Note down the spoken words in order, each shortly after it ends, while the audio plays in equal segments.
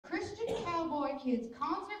Kids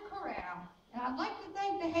Concert Chorale, and I'd like to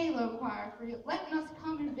thank the Halo Choir for letting us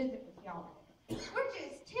come and visit with y'all. We're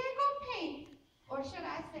just tickled pink, or should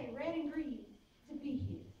I say red and green, to be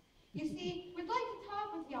here. You see, we'd like to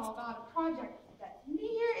talk with y'all about a project that's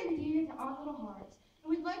near and dear to our little hearts, and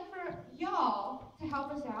we'd like for y'all to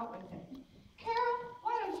help us out with it. Carol,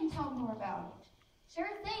 why don't you tell more about it? Sure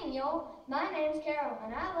thing, y'all. My name's Carol,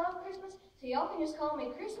 and I love Christmas, so y'all can just call me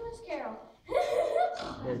Christmas Carol.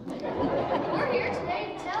 We're here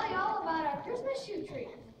today to tell y'all about our Christmas shoe tree.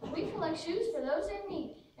 We collect shoes for those in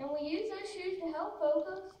need, and we use those shoes to help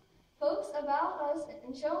folks about us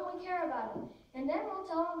and show them we care about them. And then we'll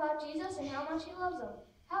tell them about Jesus and how much he loves them.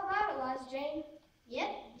 How about it, Liza Jane? Yep,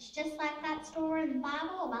 it's just like that story in the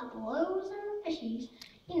Bible about the loaves and the fishies.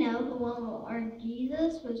 You know, the one where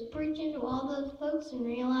Jesus was preaching to all those folks and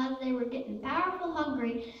realized they were getting powerful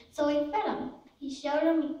hungry, so he fed them. He showed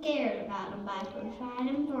them he cared about them by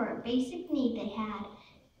providing them for a basic need they had.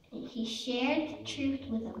 He shared the truth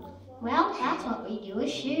with them. Well, that's what we do with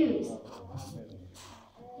shoes.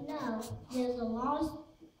 You know, there's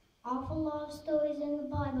awful lot of stories in the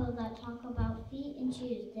Bible that talk about feet and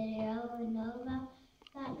shoes. Did you ever know about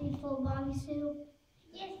that before, Bobby Sue?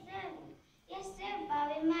 Yes, sir. Yes, sir,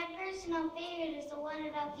 Bobby. My personal favorite is the one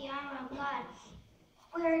about the armor of God,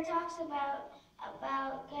 where it talks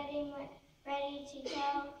about getting ready to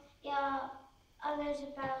tell y'all others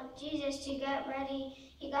about Jesus. To get ready,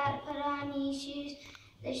 you got to put on these shoes.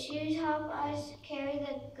 The shoes help us carry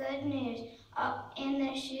the good news, and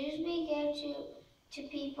the shoes we give to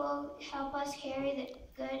people help us carry the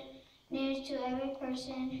good news to every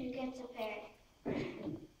person who gets a pair.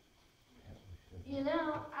 You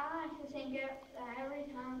know, I like to think that every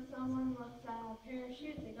time someone looks at a pair of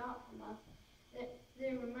shoes they got from us, that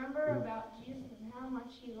they remember about Jesus and how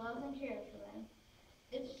much he loves and cares for them.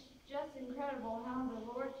 It's just incredible how the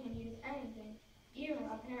Lord can use anything, even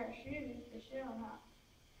a pair of shoes, to show how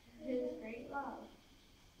his great love.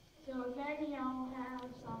 So if any of y'all have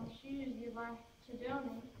some shoes you'd like to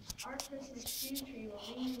donate, our Christmas shoe tree will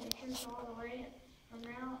be in the church all the way from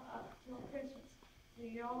now up till Christmas. So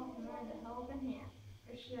y'all can lend a helping hand,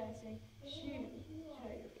 or should I say, shoes to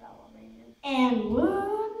your fellow man. And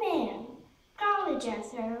woman, golly,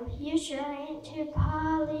 Jethro, you sure ain't too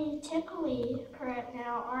politically correct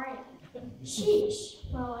now, are you?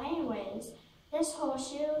 Sheesh. Well, anyways, this whole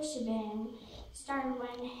shoe shebang started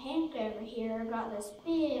when Hank over here got this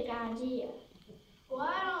big idea. Well,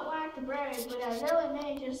 I don't like to brag, but as Ellie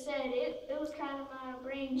Mae just said, it was kind of my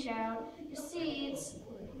brainchild. You see, it's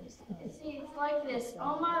like this.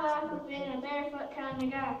 All my life I've been a barefoot kind of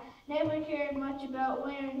guy. Never cared much about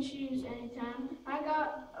wearing shoes anytime. I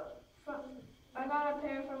got a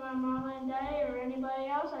pair for my mama and daddy or anybody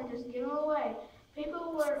else, I just give them away.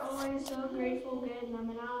 People were always so grateful getting them,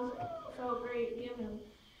 and I felt great giving them.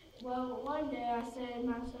 Well, one day I said to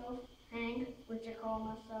myself, Hank, which I call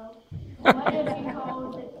myself, what if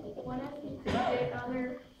you get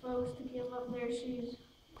other folks to give up their shoes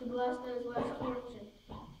to bless those less fortunate?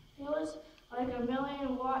 It was like a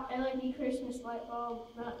 1,000,000-watt LED Christmas light bulb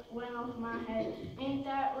that went off my head. Ain't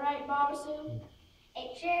that right, Bobby Sue?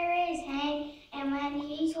 It sure is, Hank. And when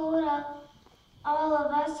he told all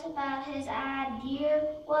of us about his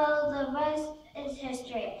idea, well, the rest is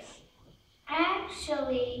history.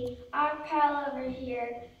 Actually, our pal over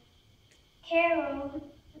here, Carol,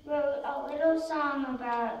 wrote a little song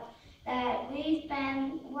about that we've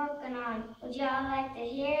been working on. Would y'all like to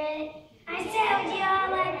hear it? I said, would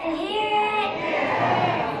y'all like to hear it?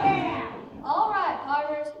 Yeah. All right,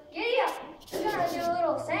 partners, giddy up. We're going to do a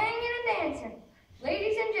little singing and dancing.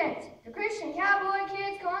 Ladies and gents, the Christian Cowboy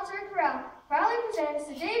Kids Concert Chorale proudly presents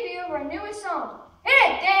the debut of our newest song. Hit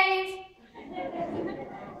it, Dave!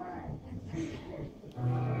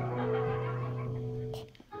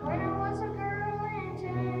 When I was a girl in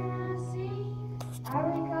Tennessee, I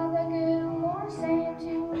recall the good Lord saying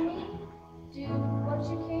to me, do what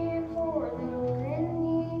you can for those in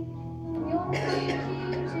need. You'll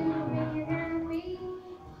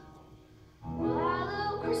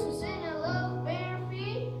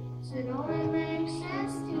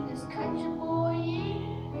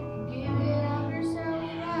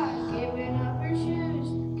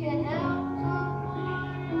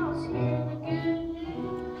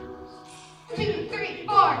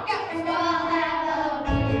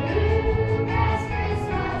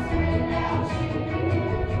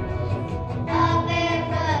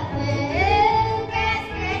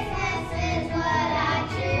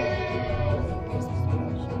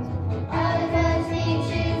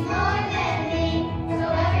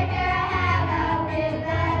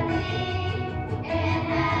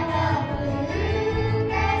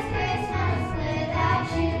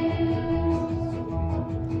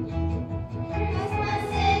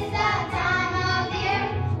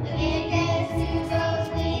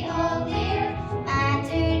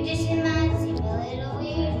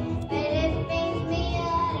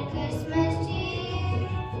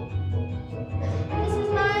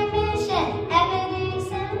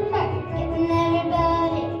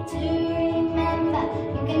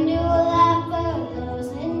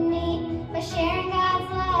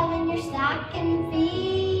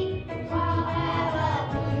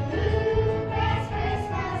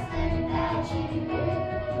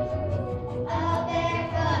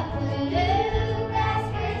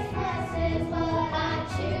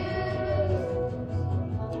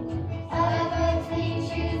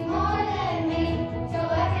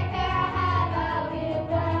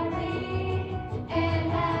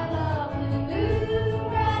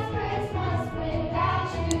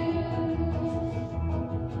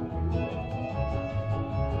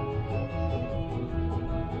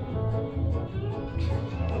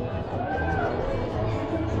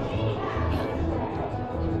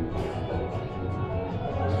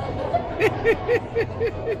Happy